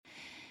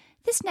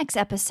This next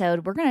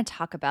episode, we're going to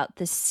talk about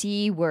the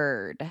C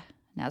word.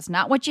 Now, it's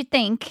not what you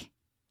think.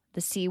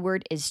 The C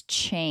word is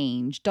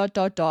change. What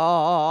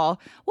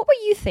were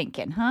you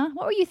thinking, huh?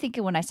 What were you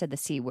thinking when I said the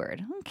C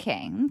word?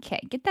 Okay.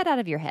 Get that out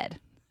of your head.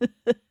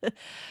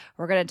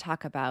 We're going to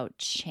talk about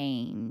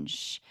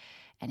change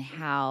and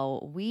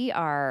how we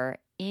are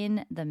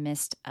in the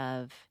midst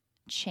of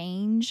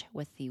change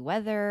with the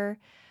weather,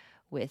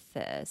 with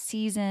the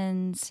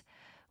seasons,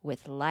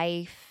 with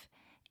life,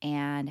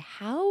 and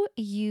how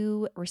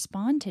you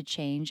respond to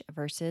change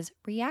versus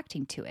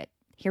reacting to it.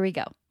 Here we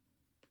go.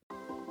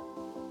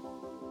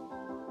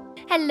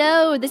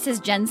 Hello, this is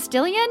Jen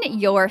Stillion,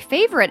 your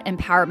favorite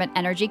empowerment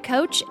energy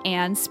coach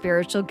and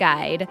spiritual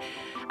guide.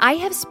 I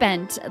have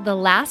spent the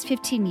last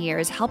 15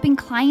 years helping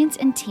clients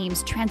and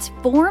teams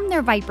transform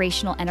their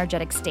vibrational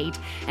energetic state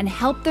and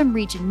help them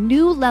reach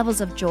new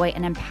levels of joy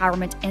and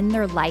empowerment in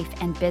their life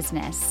and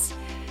business.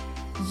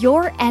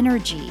 Your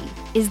energy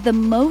is the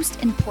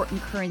most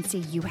important currency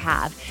you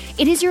have.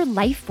 It is your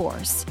life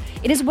force.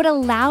 It is what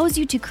allows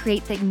you to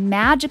create the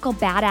magical,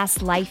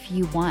 badass life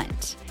you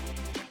want.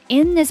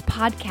 In this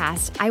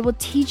podcast, I will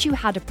teach you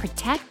how to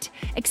protect,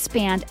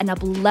 expand, and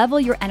up-level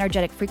your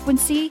energetic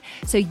frequency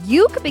so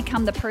you can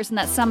become the person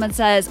that someone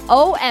says,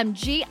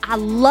 OMG, I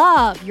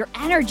love your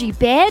energy,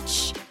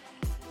 bitch.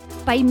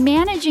 By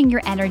managing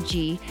your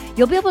energy,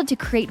 you'll be able to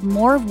create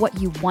more of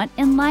what you want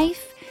in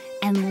life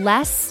and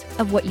less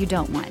of what you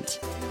don't want.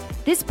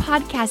 This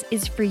podcast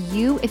is for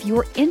you if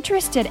you're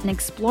interested in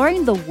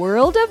exploring the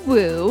world of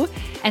woo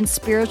and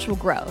spiritual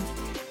growth.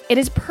 It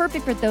is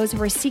perfect for those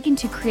who are seeking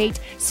to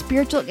create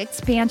spiritual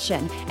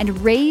expansion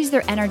and raise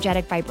their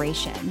energetic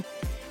vibration.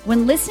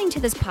 When listening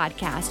to this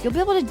podcast, you'll be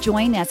able to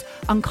join us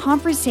on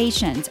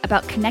conversations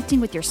about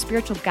connecting with your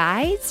spiritual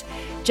guides,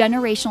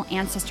 generational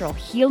ancestral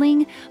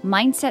healing,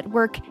 mindset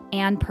work,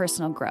 and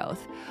personal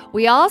growth.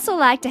 We also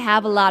like to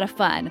have a lot of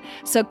fun,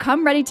 so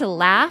come ready to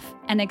laugh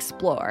and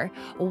explore.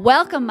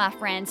 Welcome, my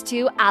friends,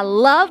 to I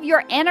Love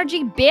Your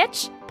Energy,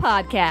 Bitch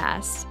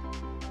podcast.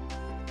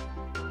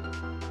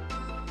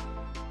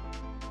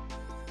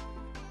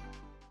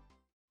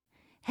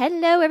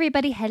 Hello,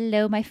 everybody.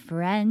 Hello, my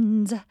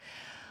friends.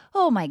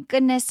 Oh my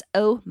goodness.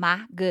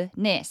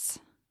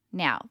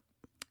 Now,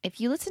 if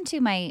you listen to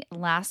my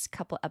last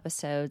couple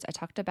episodes, I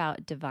talked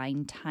about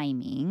divine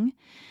timing.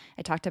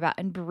 I talked about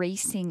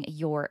embracing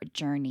your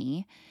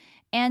journey.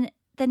 And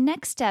the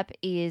next step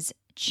is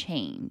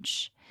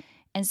change.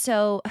 And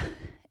so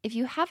if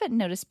you haven't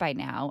noticed by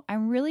now,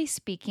 I'm really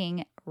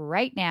speaking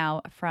right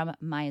now from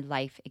my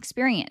life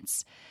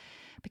experience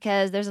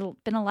because there's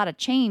been a lot of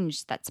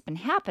change that's been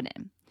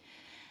happening.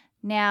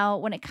 Now,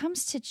 when it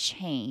comes to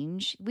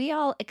change, we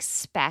all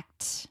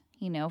expect,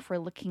 if we're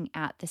looking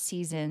at the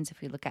seasons,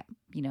 if we look at,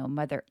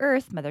 Mother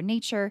Earth, Mother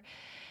Nature,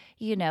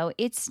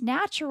 it's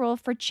natural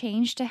for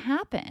change to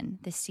happen.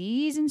 The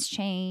seasons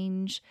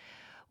change.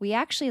 We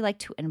actually like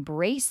to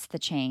embrace the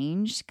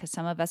change because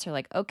some of us are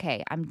like,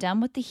 okay, I'm done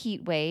with the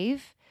heat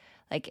wave.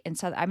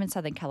 I'm in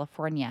Southern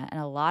California,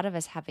 and a lot of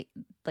us have,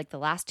 the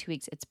last 2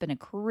 weeks, it's been a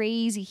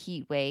crazy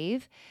heat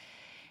wave.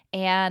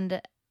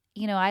 And,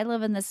 I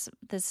live in this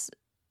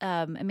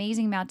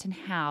amazing mountain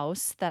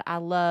house that I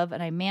love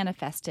and I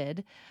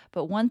manifested.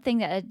 But one thing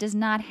that it does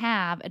not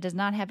have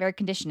air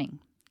conditioning,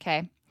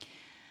 okay?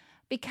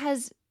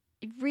 Because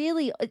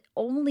really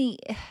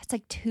it's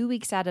like 2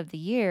 weeks out of the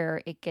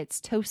year, it gets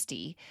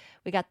toasty.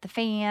 We got the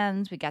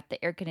fans, we got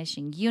the air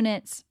conditioning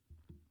units.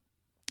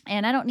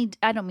 And I don't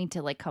mean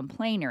to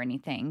complain or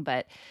anything,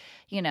 but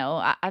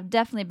I've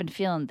definitely been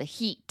feeling the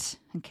heat,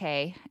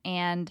 okay?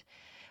 And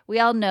we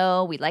all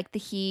know we like the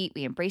heat,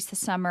 we embrace the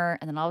summer,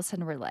 and then all of a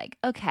sudden we're like,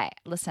 okay,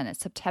 listen,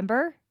 it's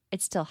September,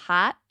 it's still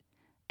hot,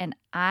 and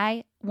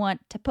I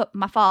want to put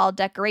my fall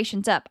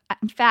decorations up.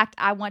 In fact,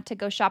 I want to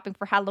go shopping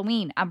for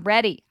Halloween. I'm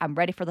ready. I'm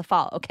ready for the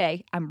fall,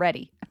 okay? I'm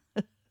ready.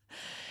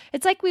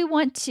 It's like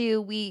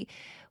we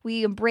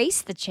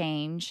embrace the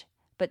change,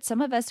 but some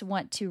of us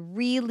want to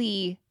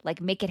really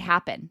make it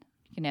happen,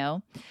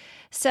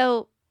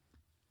 So,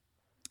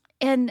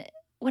 and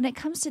when it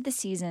comes to the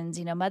seasons,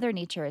 Mother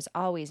Nature is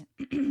always,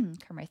 clear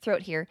my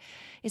throat here,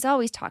 is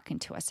always talking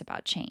to us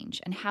about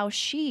change and how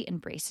she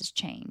embraces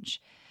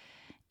change.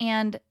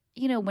 And,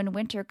 when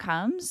winter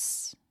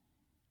comes,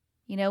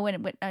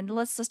 and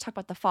let's talk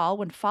about the fall.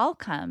 When fall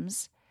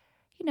comes,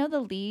 the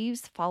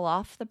leaves fall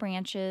off the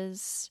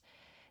branches.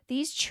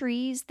 These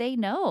trees, they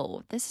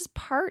know this is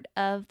part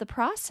of the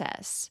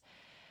process.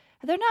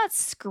 They're not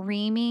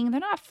screaming.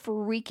 They're not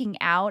freaking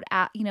out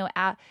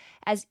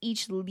as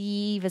each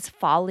leaf is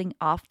falling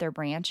off their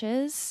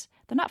branches.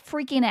 They're not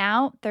freaking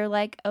out. They're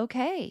like,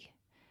 okay,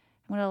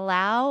 I'm going to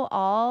allow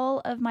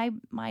all of my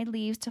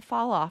leaves to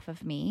fall off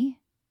of me.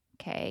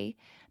 Okay.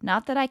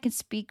 Not that I can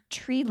speak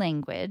tree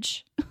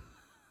language,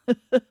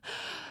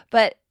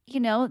 but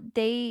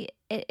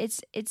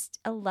it's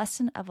a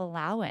lesson of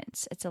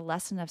allowance. It's a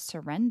lesson of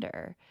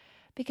surrender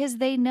because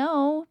they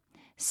know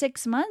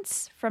 6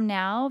 months from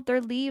now, their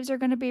leaves are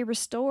going to be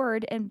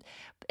restored and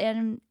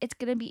it's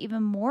going to be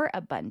even more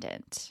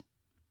abundant.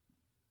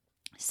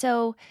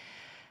 So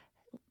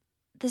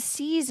the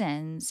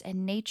seasons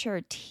and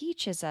nature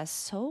teaches us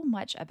so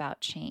much about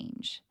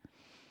change.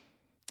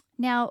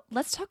 Now,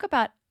 let's talk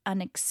about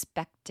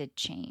unexpected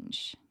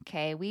change.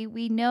 Okay,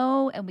 we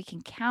know and we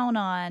can count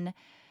on,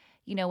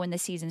 when the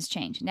seasons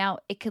change. Now,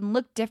 it can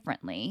look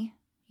differently.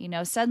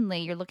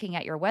 Suddenly you're looking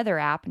at your weather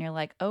app and you're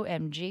like,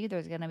 OMG,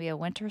 there's going to be a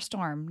winter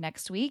storm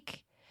next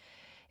week.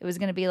 It was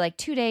going to be like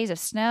 2 days of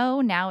snow.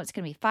 Now it's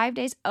going to be 5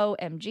 days.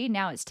 OMG,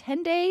 now it's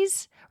 10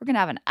 days. We're going to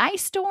have an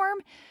ice storm.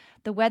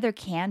 The weather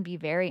can be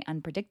very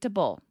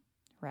unpredictable,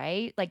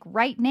 right? Like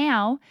right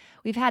now,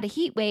 we've had a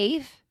heat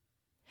wave.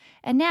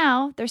 And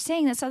now they're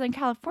saying that Southern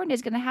California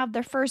is going to have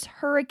their first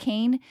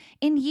hurricane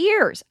in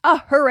years. A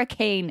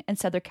hurricane in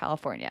Southern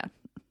California.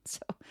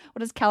 So what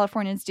does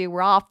Californians do?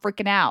 We're all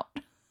freaking out.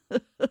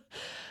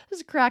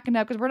 Just cracking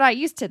up because we're not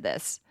used to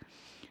this.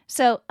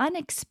 So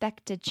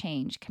unexpected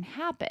change can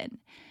happen.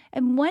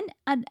 And when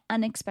an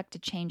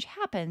unexpected change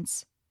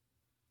happens,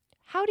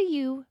 how do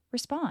you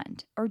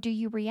respond or do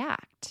you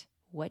react?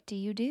 What do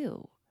you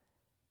do?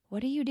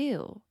 What do you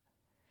do?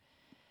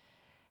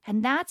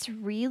 And that's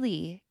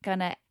really going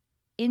to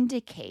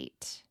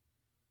indicate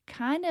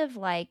kind of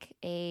like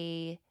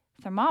a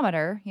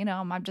thermometer,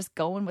 I'm just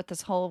going with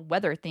this whole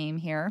weather theme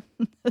here,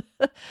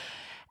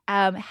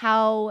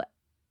 how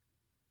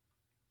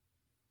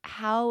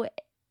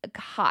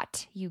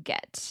hot you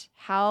get,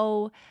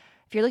 if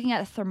you're looking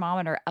at a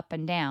thermometer up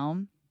and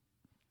down,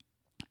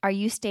 are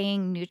you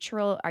staying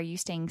neutral? Are you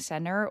staying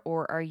center?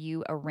 Or are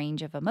you a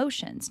range of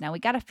emotions? Now we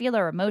got to feel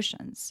our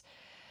emotions,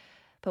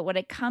 but when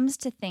it comes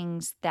to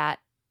things that,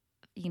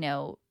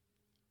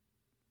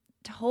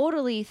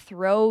 totally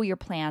throw your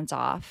plans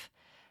off,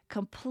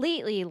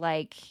 completely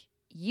like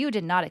you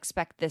did not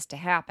expect this to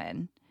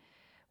happen,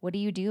 what do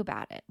you do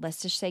about it?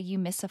 Let's just say you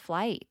miss a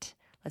flight.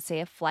 Let's say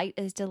a flight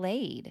is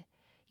delayed.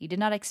 You did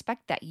not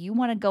expect that. You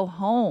want to go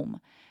home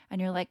and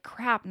you're like,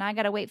 crap, now I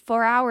got to wait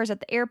 4 hours at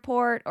the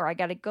airport, or I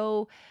got to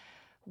go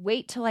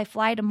wait till I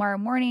fly tomorrow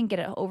morning, get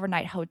an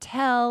overnight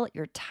hotel.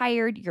 You're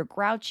tired. You're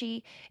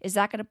grouchy. Is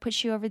that going to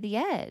push you over the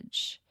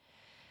edge?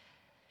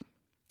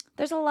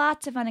 There's a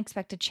lots of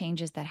unexpected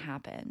changes that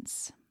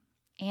happens.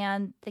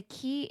 And the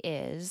key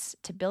is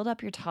to build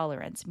up your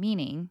tolerance,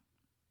 meaning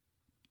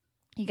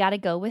you got to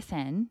go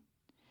within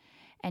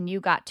and you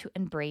got to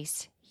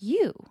embrace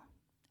you.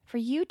 For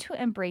you to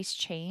embrace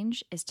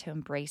change is to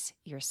embrace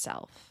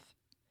yourself.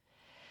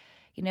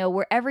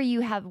 Whatever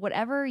you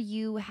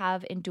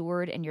have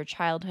endured in your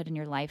childhood and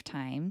your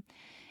lifetime,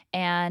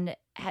 and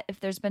if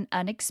there's been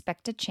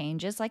unexpected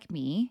changes like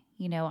me,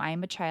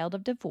 I'm a child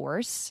of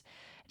divorce.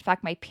 In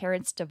fact, my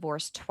parents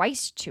divorced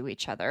twice to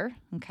each other,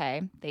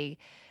 okay? They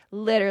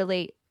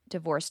literally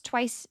divorced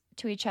twice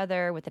to each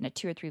other within a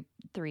 2 or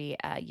 3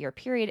 year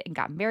period and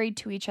got married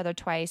to each other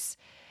twice.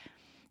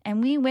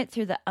 And we went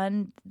through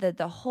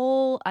the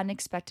whole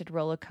unexpected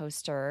roller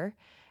coaster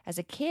as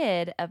a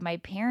kid of my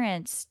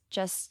parents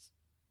just,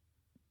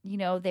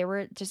 they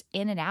were just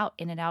in and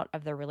out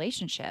of their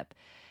relationship.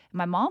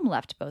 My mom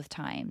left both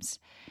times.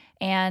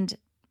 And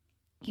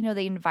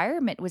the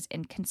environment was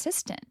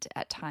inconsistent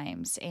at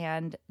times,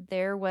 and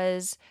there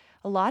was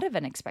a lot of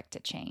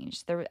unexpected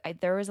change.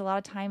 There was a lot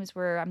of times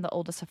where I'm the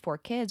oldest of 4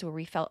 kids where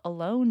we felt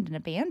alone and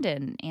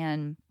abandoned.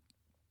 And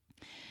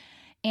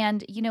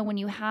when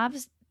you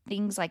have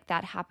things like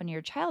that happen in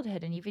your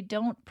childhood, and if you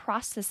don't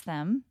process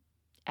them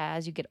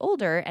as you get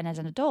older and as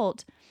an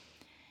adult,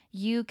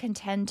 you can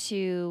tend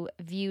to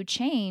view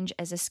change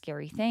as a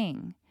scary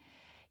thing.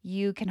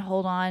 You can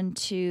hold on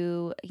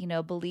to,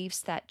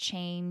 beliefs that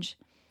change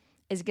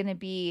is going to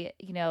be,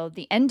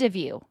 the end of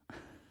you.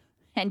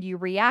 And you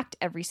react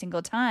every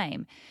single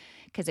time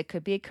because it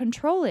could be a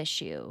control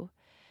issue.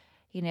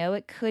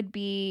 It could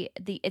be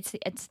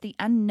it's the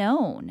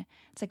unknown.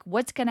 It's like,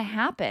 what's going to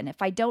happen?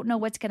 If I don't know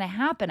what's going to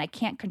happen, I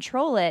can't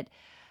control it.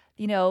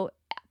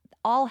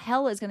 All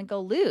hell is going to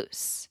go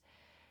loose.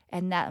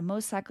 And that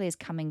most likely is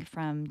coming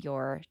from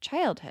your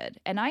childhood.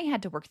 And I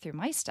had to work through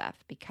my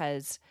stuff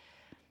because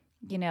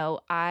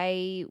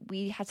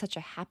we had such a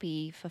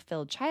happy,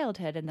 fulfilled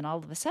childhood. And then all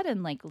of a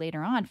sudden, like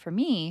later on for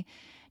me,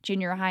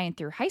 junior high and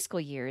through high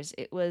school years,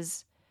 it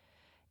was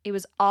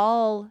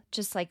all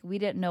just like we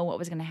didn't know what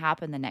was going to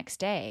happen the next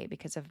day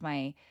because of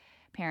my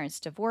parents'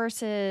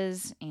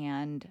 divorces.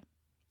 And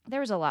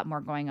there was a lot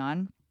more going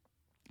on.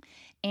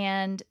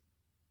 And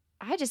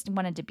I just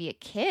wanted to be a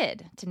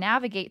kid to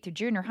navigate through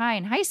junior high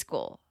and high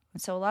school.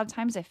 And so a lot of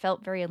times I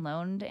felt very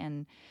alone,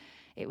 and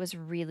it was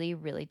really,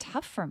 really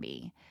tough for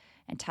me.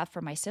 And tough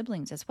for my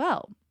siblings as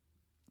well.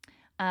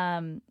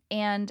 And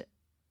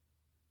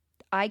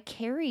I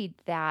carried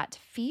that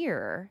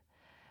fear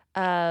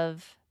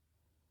of,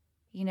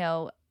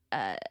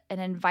 an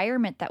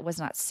environment that was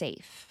not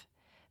safe.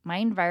 My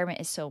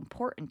environment is so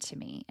important to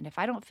me. And if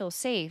I don't feel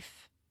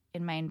safe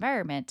in my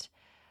environment,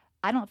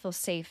 I don't feel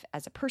safe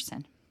as a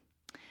person.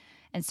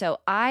 And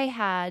so I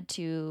had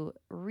to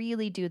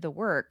really do the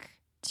work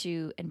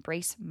to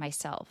embrace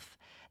myself,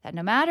 that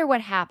no matter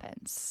what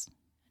happens,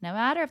 no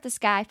matter if the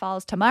sky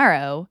falls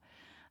tomorrow,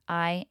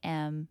 I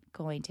am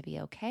going to be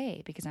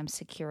okay because I'm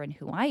secure in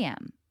who I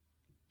am.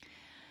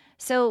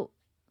 So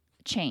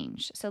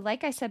change. So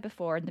like I said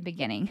before in the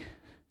beginning,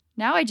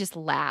 now I just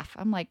laugh.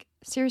 I'm like,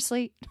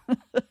 seriously?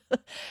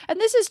 And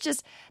this is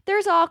just,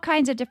 there's all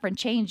kinds of different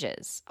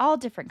changes, all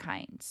different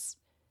kinds.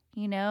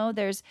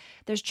 There's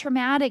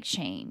traumatic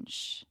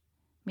change.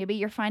 Maybe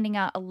you're finding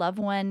out a loved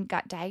one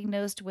got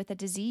diagnosed with a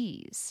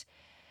disease.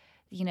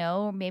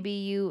 Maybe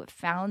you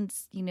found,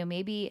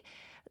 maybe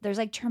there's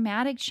like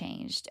traumatic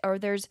change, or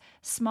there's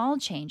small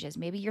changes.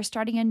 Maybe you're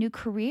starting a new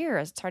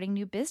career, starting a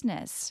new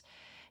business.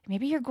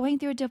 Maybe you're going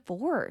through a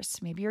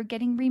divorce. Maybe you're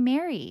getting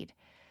remarried.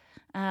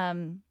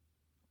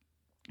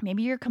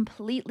 Maybe you're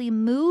completely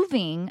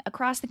moving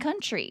across the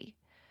country.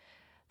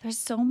 There's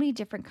so many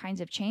different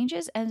kinds of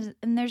changes, and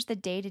there's the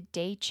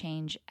day-to-day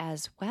change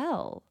as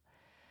well.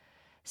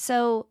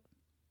 So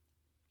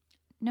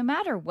no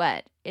matter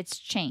what, it's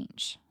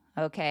change,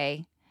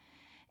 okay?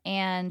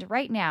 And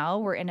right now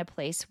we're in a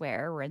place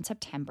where we're in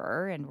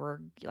September, and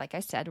like I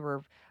said,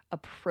 we're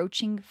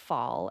approaching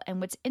fall.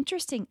 And what's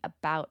interesting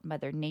about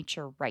Mother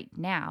Nature right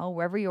now,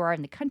 wherever you are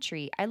in the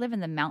country, I live in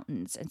the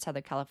mountains in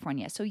Southern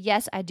California. So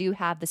yes, I do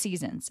have the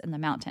seasons in the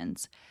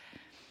mountains.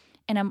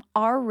 And I'm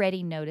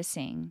already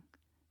noticing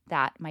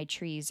that my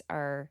trees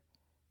are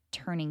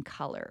turning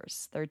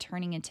colors. They're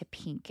turning into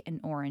pink and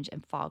orange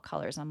and fall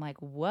colors. I'm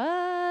like,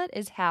 what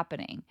is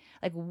happening?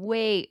 Like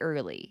way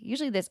early.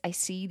 Usually I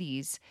see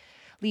these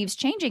leaves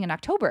changing in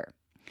October.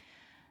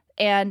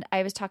 And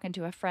I was talking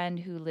to a friend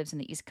who lives in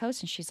the East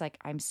Coast, and she's like,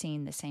 I'm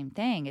seeing the same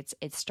thing. It's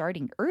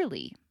starting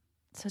early.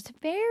 So it's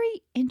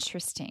very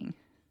interesting.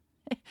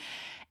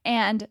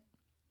 And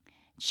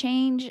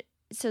change,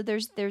 so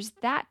there's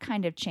that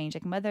kind of change.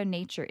 Like Mother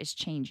Nature is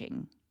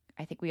changing.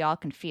 I think we all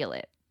can feel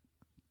it.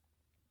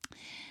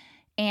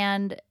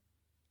 And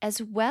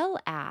as well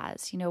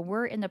as,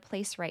 we're in the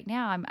place right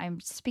now,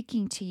 I'm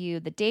speaking to you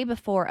the day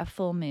before a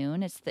full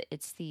moon. It's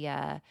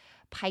the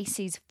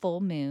Pisces full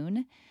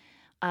moon.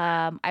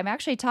 I'm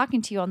actually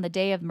talking to you on the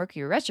day of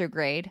Mercury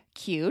retrograde.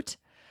 Cute.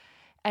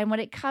 And when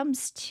it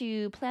comes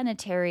to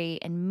planetary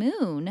and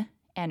moon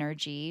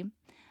energy,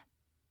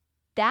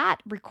 that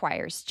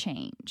requires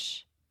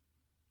change.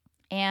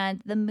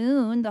 And the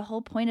moon, the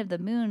whole point of the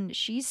moon,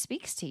 she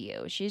speaks to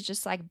you. She's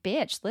just like,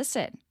 bitch,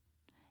 listen,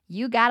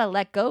 you got to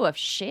let go of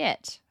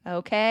shit,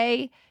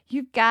 okay?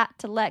 You've got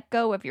to let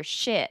go of your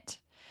shit.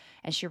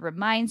 And she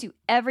reminds you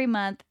every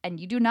month, and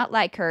you do not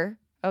like her.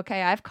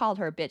 Okay, I've called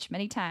her a bitch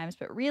many times,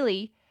 but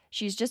really,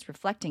 she's just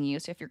reflecting you.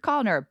 So if you're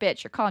calling her a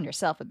bitch, you're calling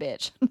yourself a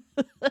bitch.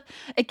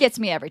 It gets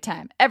me every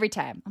time. Every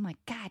time. I'm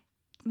like, God,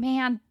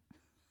 man.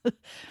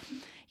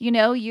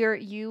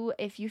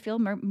 If you feel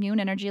moon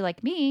energy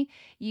like me,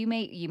 you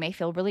may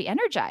feel really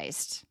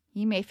energized.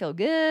 You may feel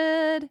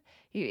good.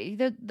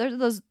 There's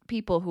those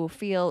people who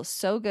feel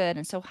so good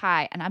and so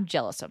high, and I'm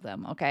jealous of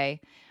them, okay?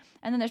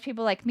 And then there's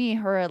people like me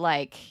who are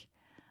like,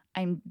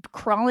 I'm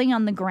crawling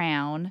on the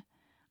ground.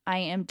 I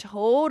am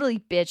totally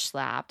bitch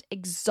slapped,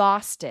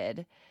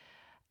 exhausted.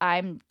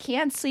 I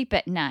can't sleep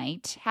at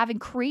night, having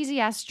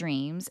crazy ass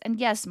dreams. And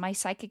yes, my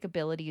psychic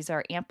abilities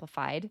are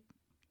amplified.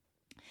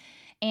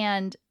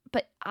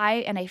 But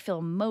I feel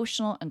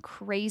emotional and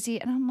crazy.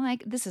 And I'm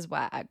like, this is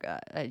why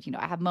I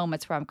have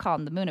moments where I'm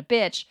calling the moon a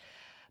bitch.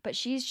 But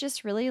she's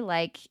just really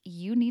like,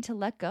 you need to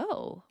let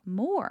go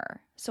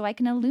more so I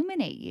can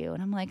illuminate you.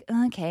 And I'm like,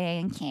 okay,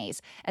 in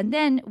case. And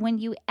then when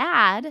you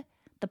add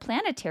the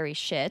planetary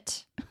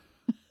shit,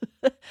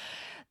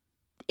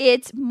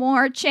 it's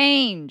more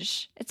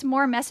change. It's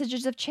more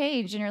messages of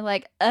change. And you're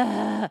like,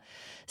 ugh.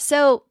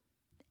 So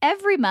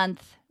every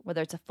month,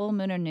 whether it's a full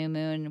moon or new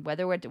moon,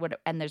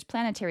 and there's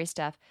planetary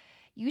stuff,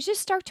 you just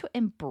start to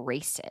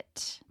embrace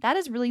it. That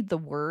is really the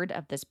word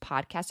of this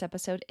podcast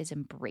episode, is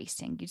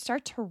embracing. You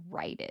start to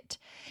write it.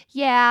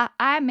 Yeah,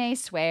 I may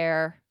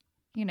swear,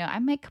 I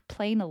may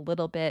complain a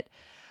little bit,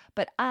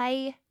 but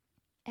I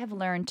have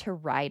learned to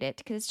write it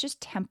because it's just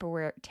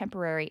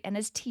temporary, and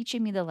it's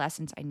teaching me the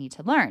lessons I need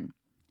to learn.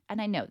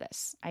 And I know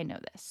this.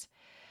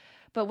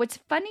 But what's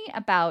funny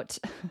about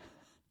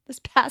this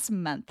past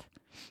month,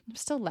 I'm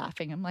still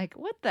laughing. I'm like,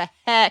 what the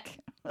heck?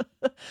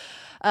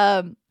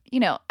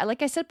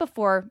 Like I said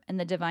before in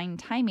the divine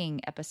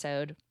timing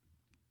episode,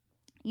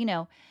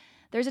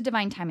 there's a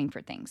divine timing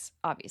for things,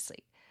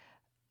 obviously.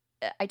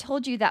 I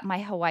told you that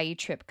my Hawaii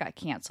trip got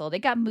canceled. It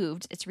got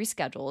moved. It's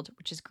rescheduled,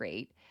 which is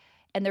great.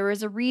 And there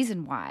was a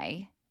reason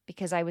why,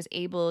 because I was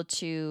able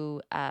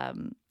to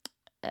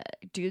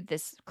do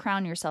this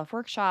Crown Yourself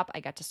workshop. I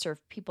got to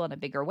serve people in a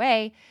bigger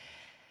way.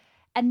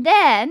 And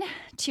then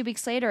 2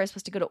 weeks later, I was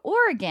supposed to go to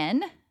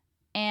Oregon,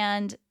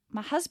 and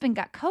my husband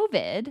got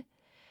COVID.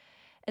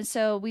 And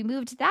so we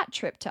moved that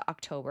trip to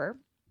October.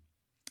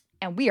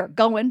 And we are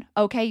going,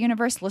 okay,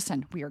 universe,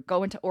 listen, we are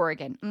going to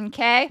Oregon,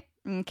 okay?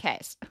 Okay.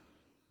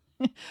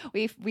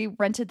 We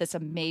rented this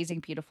amazing,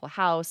 beautiful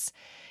house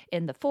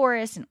in the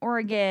forest in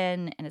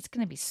Oregon, and it's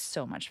going to be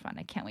so much fun.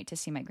 I can't wait to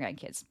see my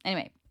grandkids.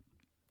 Anyway,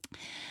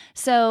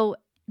 so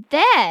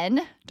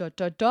then,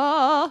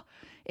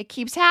 it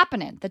keeps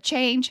happening. The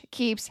change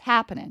keeps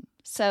happening.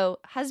 So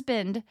my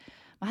husband,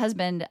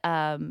 he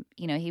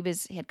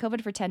had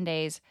COVID for 10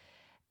 days,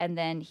 and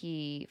then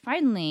he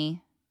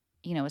finally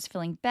was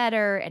feeling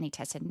better and he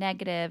tested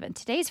negative. And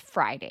today's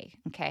Friday,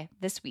 okay?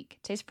 This week.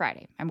 Today's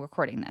Friday. I'm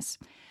recording this.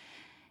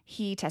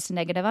 He tested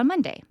negative on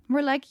Monday.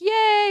 We're like,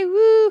 yay,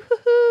 woo, hoo,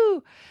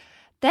 hoo.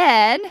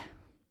 Then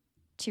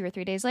 2 or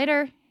 3 days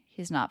later,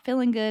 he's not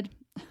feeling good.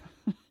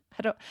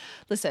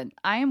 Listen,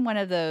 I am one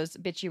of those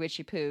bitchy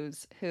witchy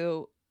poos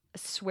who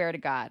swear to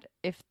God,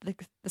 if the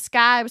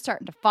sky was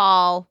starting to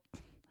fall,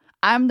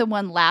 I'm the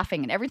one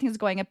laughing and everything's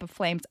going up in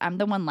flames. I'm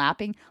the one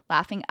laughing.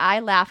 I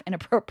laugh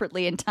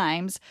inappropriately in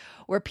times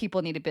where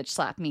people need to bitch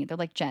slap me. They're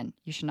like, Jen,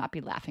 you should not be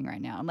laughing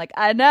right now. I'm like,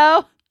 I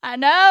know.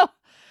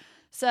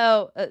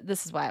 So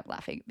this is why I'm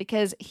laughing,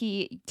 because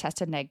he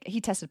tested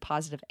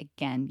positive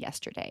again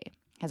yesterday.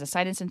 Has a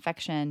sinus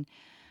infection.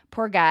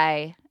 Poor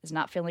guy is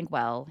not feeling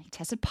well. He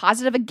tested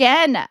positive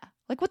again.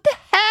 Like, what the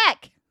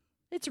heck?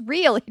 It's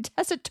real. He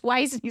tested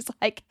twice and he's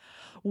like,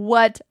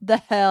 what the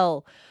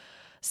hell?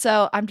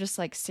 So I'm just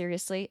like,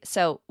 seriously?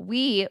 So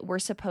we were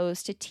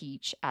supposed to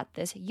teach at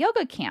this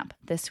yoga camp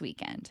this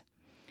weekend.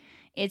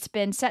 It's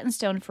been set in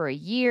stone for a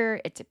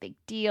year. It's a big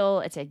deal.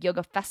 It's a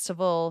yoga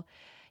festival.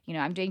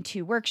 I'm doing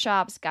 2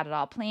 workshops, got it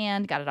all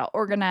planned, got it all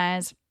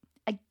organized.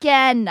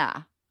 Again.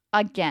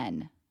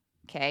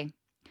 Okay.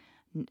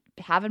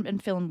 I've been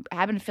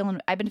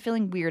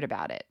feeling weird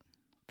about it.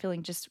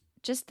 Feeling just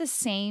the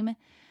same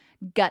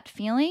gut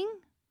feeling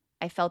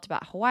I felt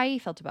about Hawaii,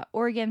 felt about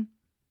Oregon,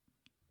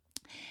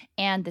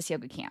 and this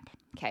yoga camp.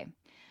 Okay.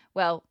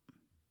 Well,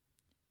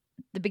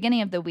 the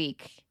beginning of the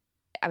week,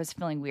 I was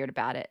feeling weird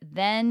about it.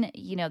 Then,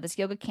 this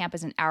yoga camp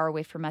is an hour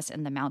away from us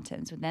in the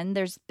mountains. Then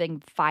there's been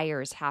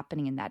fires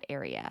happening in that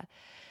area.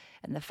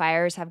 And the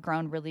fires have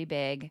grown really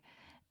big.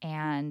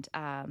 And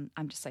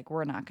I'm just like,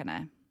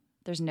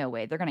 there's no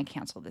way they're going to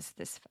cancel this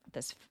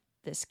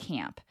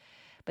camp.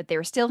 But they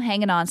were still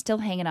hanging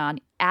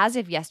on. As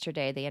of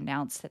yesterday, they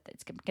announced that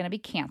it's going to be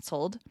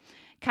canceled.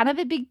 Kind of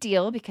a big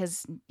deal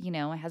because,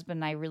 my husband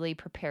and I really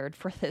prepared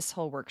for this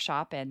whole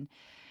workshop and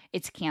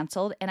it's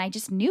canceled. And I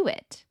just knew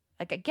it.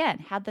 Like, again,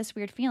 had this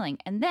weird feeling.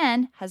 And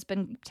then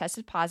husband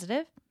tested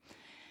positive.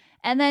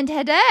 And then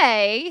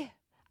today,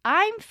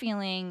 I'm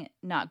feeling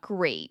not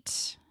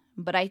great.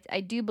 But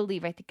I do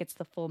believe, I think it's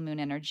the full moon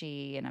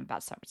energy and I'm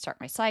about to start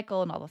my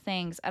cycle and all the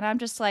things. And I'm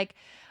just like,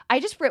 I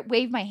just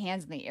waved my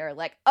hands in the air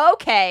like,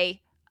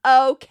 okay.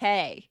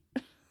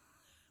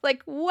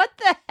 Like, what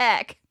the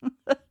heck?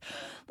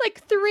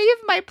 Like 3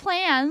 of my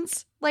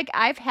plans, like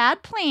I've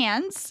had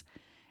plans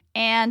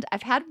and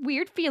I've had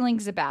weird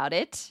feelings about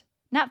it.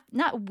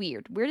 Not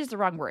weird. Weird is the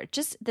wrong word.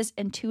 Just this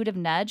intuitive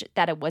nudge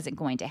that it wasn't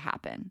going to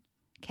happen.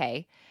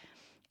 Okay.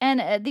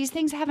 And these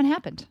things haven't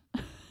happened.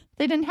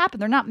 They didn't happen.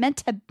 They're not meant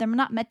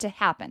to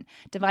happen.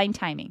 Divine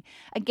timing.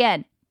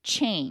 Again,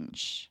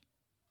 change.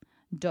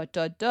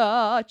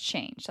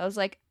 Change. So I was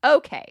like,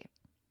 okay.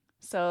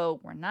 So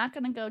we're not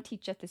going to go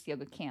teach at this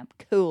yoga camp.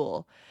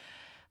 Cool.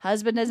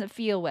 Husband doesn't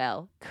feel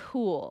well.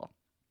 Cool.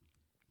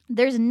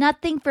 There's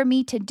nothing for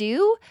me to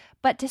do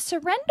but to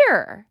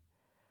surrender.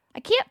 I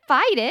can't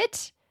fight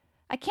it.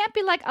 I can't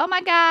be like, oh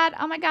my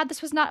God,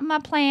 this was not my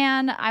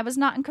plan. I was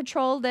not in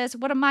control of this.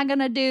 What am I going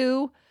to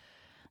do?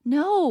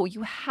 No,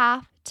 you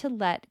have to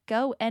let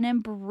go and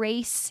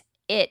embrace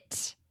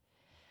it.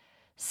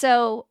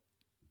 So,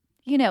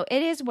 it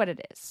is what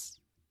it is.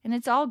 And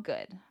it's all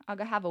good. I'll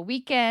go have a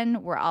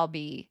weekend where I'll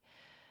be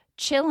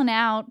chilling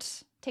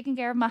out, taking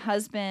care of my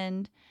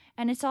husband,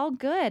 and it's all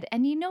good.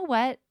 And you know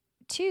what,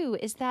 too,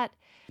 is that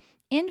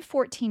in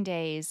 14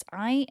 days,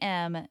 I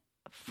am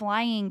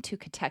flying to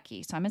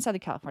Kentucky. So I'm in Southern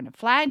California,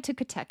 flying to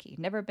Kentucky.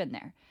 Never been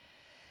there.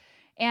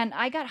 And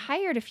I got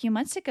hired a few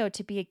months ago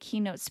to be a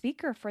keynote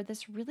speaker for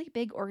this really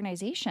big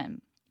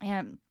organization.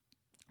 And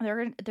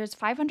there's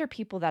 500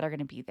 people that are going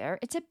to be there.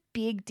 It's a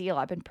big deal.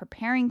 I've been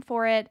preparing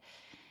for it.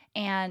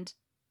 And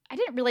I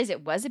didn't realize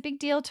it was a big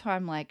deal until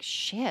I'm like,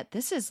 shit,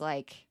 this is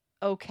like,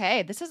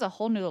 okay, this is a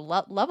whole new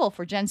level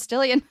for Jen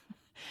Stillion.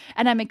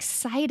 And I'm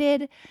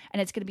excited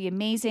and it's going to be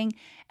amazing.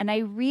 And I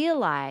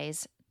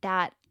realize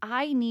that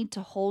I need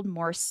to hold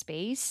more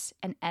space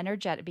and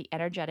be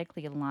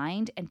energetically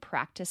aligned and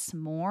practice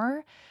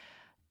more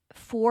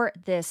for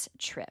this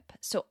trip.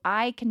 So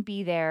I can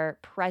be there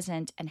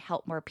present and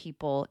help more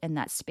people in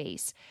that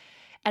space.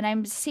 And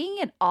I'm seeing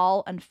it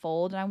all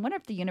unfold. And I wonder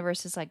if the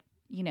universe is like,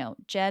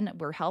 Jen,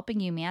 we're helping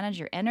you manage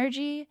your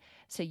energy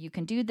so you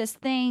can do this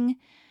thing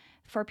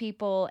for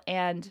people.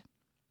 And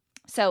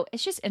so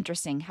it's just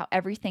interesting how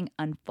everything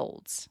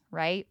unfolds,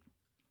 right?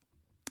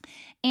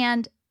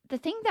 And the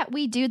thing that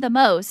we do the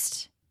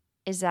most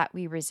is that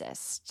we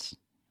resist.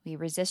 We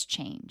resist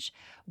change.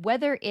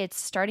 Whether it's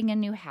starting a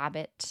new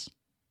habit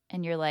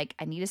and you're like,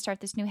 I need to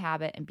start this new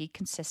habit and be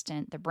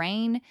consistent. The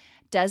brain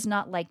does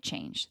not like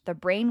change. The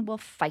brain will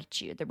fight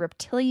you. The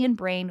reptilian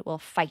brain will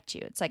fight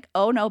you. It's like,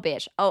 oh no,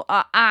 bitch. Oh,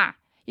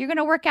 you're going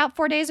to work out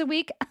 4 days a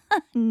week?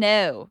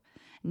 No.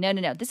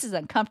 This is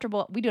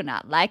uncomfortable. We do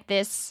not like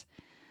this.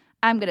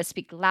 I'm going to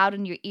speak loud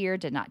in your ear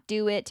to not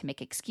do it, to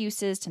make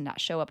excuses, to not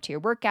show up to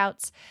your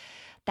workouts.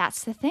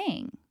 That's the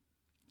thing.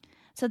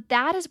 So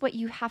that is what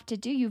you have to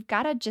do. You've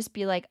got to just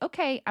be like,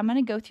 okay, I'm going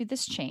to go through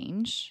this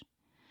change.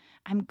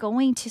 I'm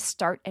going to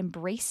start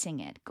embracing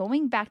it.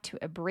 Going back to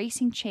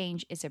embracing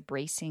change is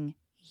embracing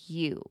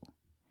you.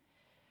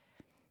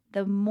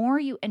 The more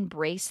you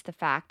embrace the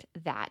fact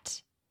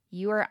that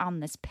you are on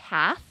this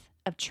path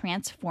of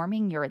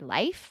transforming your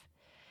life,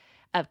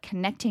 of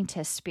connecting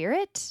to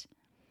spirit,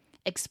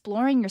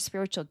 exploring your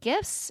spiritual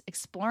gifts,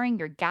 exploring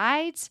your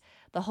guides,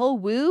 the whole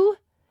woo,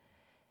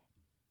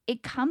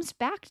 it comes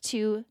back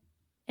to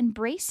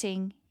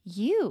embracing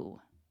you.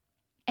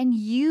 And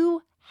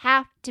you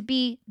have to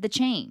be the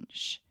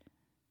change.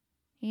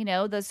 You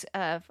know, those,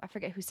 I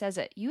forget who says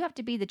it. You have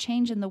to be the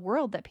change in the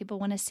world that people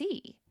want to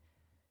see.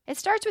 It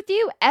starts with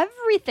you.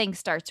 Everything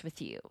starts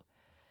with you.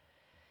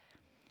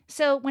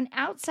 So when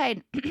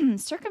outside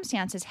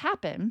circumstances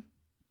happen,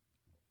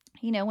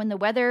 you know, when the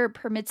weather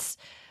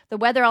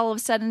all of a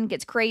sudden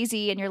gets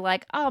crazy and you're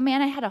like, oh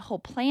man, I had a whole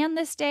plan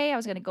this day. I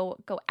was going to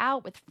go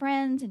out with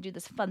friends and do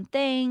this fun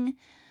thing.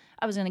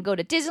 I was going to go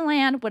to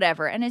Disneyland,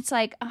 whatever. And it's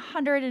like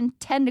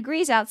 110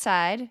 degrees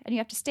outside and you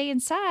have to stay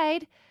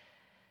inside.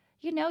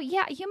 You know,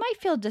 yeah, you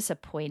might feel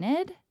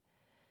disappointed,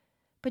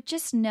 but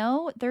just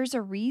know there's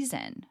a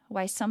reason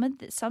why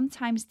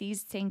sometimes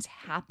these things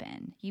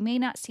happen. You may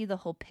not see the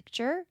whole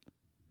picture,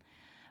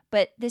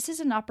 but this is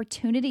an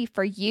opportunity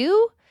for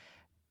you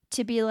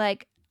to be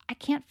like, I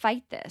can't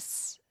fight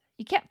this.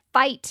 You can't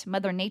fight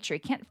Mother Nature. You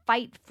can't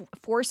fight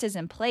forces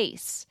in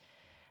place.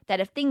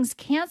 That if things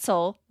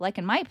cancel, like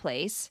in my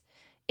place,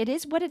 it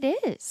is what it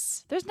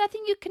is. There's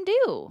nothing you can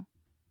do.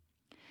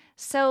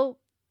 So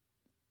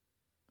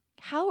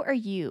how are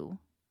you?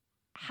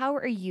 How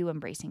are you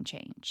embracing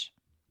change?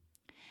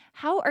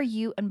 How are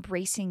you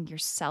embracing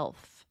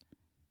yourself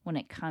when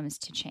it comes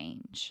to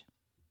change?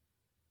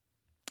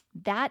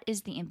 That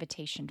is the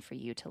invitation for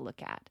you to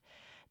look at.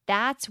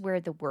 That's where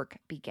the work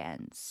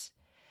begins.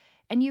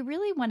 And you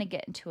really want to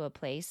get into a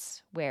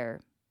place where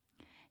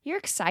you're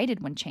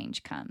excited when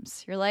change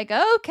comes. You're like,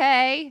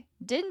 okay,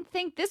 didn't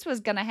think this was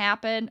going to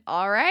happen.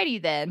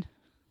 Alrighty then.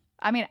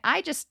 I mean,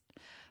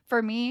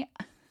 for me,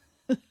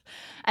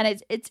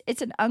 and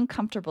it's an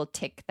uncomfortable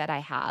tick that I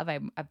have.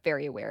 I'm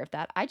very aware of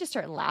that. I just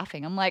start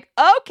laughing. I'm like,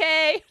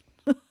 okay.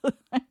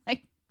 I'm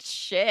like,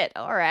 shit.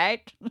 All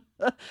right.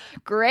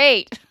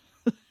 Great.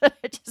 I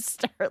just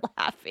start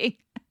laughing.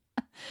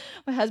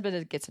 My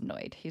husband gets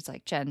annoyed. He's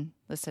like, Jen,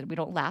 listen, we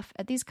don't laugh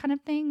at these kind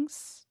of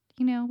things.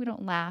 You know, we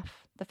don't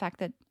laugh. The fact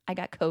that I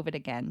got COVID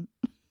again.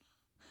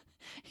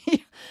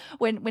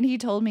 When he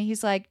told me,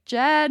 he's like,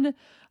 Jen,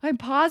 I'm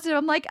positive.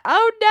 I'm like,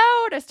 oh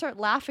no. And I start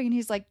laughing. And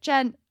he's like,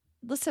 Jen,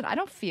 listen, I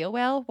don't feel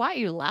well. Why are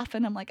you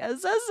laughing? I'm like, I'm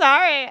so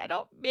sorry. I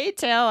don't mean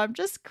to. I'm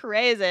just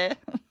crazy.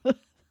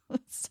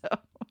 So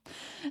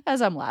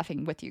as I'm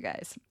laughing with you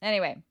guys.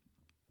 Anyway,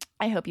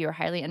 I hope you are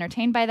highly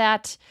entertained by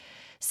that.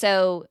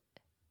 So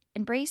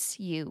embrace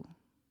you.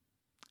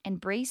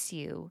 Embrace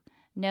you.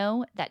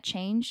 Know that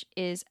change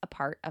is a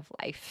part of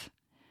life.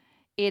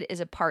 It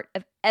is a part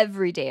of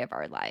every day of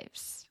our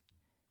lives.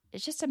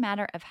 It's just a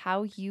matter of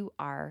how you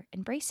are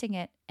embracing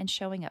it and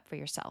showing up for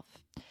yourself.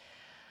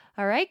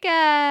 All right,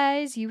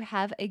 guys, you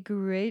have a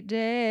great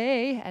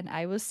day, and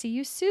I will see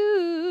you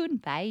soon.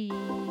 Bye.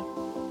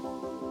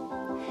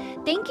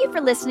 Thank you for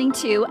listening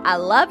to I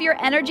Love Your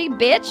Energy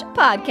Bitch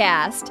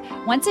podcast.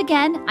 Once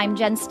again, I'm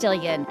Jen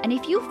Stillion, and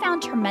if you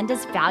found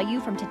tremendous value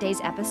from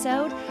today's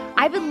episode,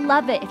 I would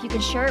love it if you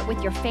could share it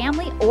with your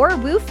family or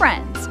woo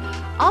friends.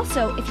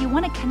 Also, if you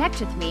want to connect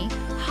with me,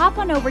 hop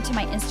on over to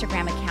my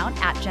Instagram account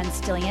at Jen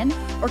Stillion,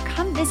 or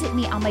come visit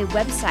me on my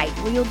website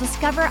where you'll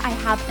discover I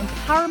have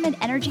empowerment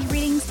energy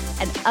readings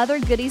and other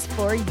goodies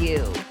for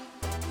you.